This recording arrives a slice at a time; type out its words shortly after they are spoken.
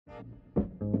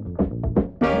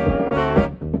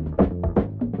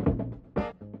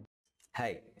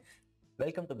Hi,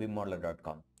 welcome to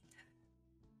bimmodeller.com.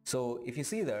 So if you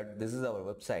see that this is our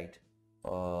website,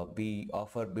 we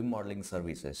offer BIM modeling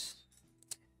services.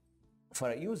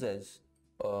 For users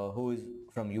who is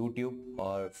from YouTube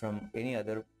or from any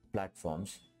other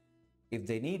platforms, if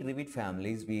they need Revit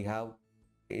families, we have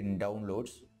in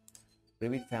downloads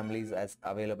Revit families as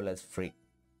available as free.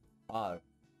 Or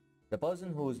the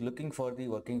person who is looking for the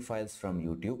working files from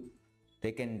YouTube,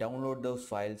 they can download those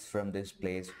files from this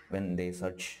place when they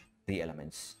search the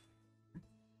elements.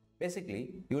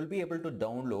 Basically, you will be able to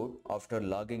download after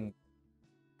logging.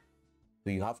 So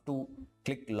you have to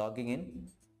click logging in,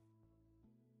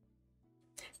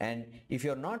 and if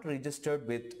you're not registered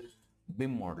with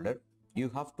BIM Modeler, you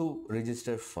have to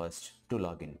register first to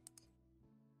log in.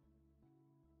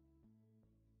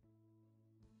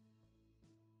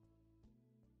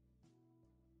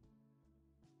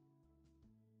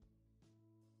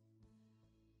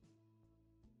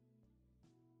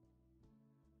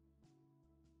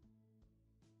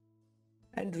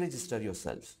 And register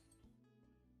yourself.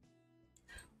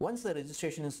 Once the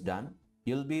registration is done,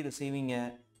 you'll be receiving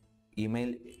a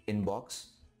email inbox.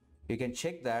 You can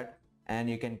check that and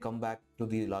you can come back to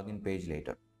the login page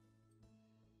later.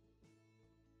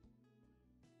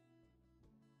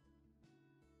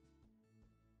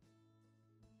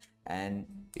 And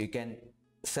you can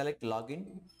select login.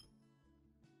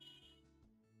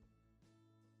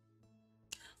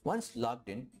 Once logged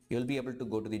in, you'll be able to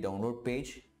go to the download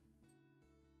page,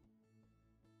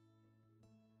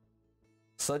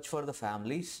 search for the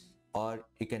families, or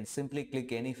you can simply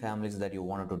click any families that you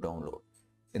wanted to download.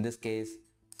 In this case,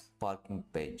 parking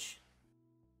page.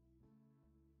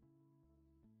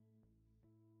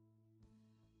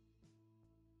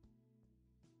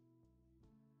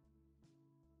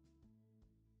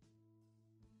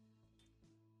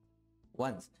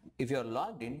 Once, if you are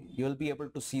logged in, you will be able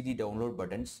to see the download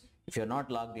buttons. If you are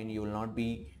not logged in, you will not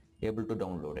be able to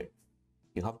download it.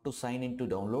 You have to sign in to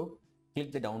download.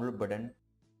 Click the download button,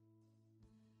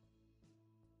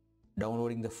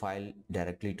 downloading the file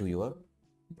directly to your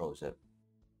browser.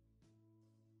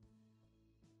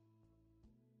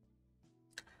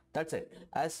 That's it.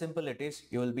 As simple it is,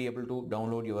 you will be able to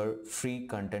download your free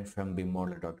content from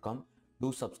bimmodeller.com.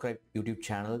 Do subscribe YouTube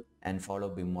channel and follow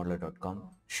bimmodeller.com.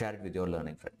 Share it with your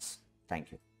learning friends.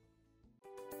 Thank you.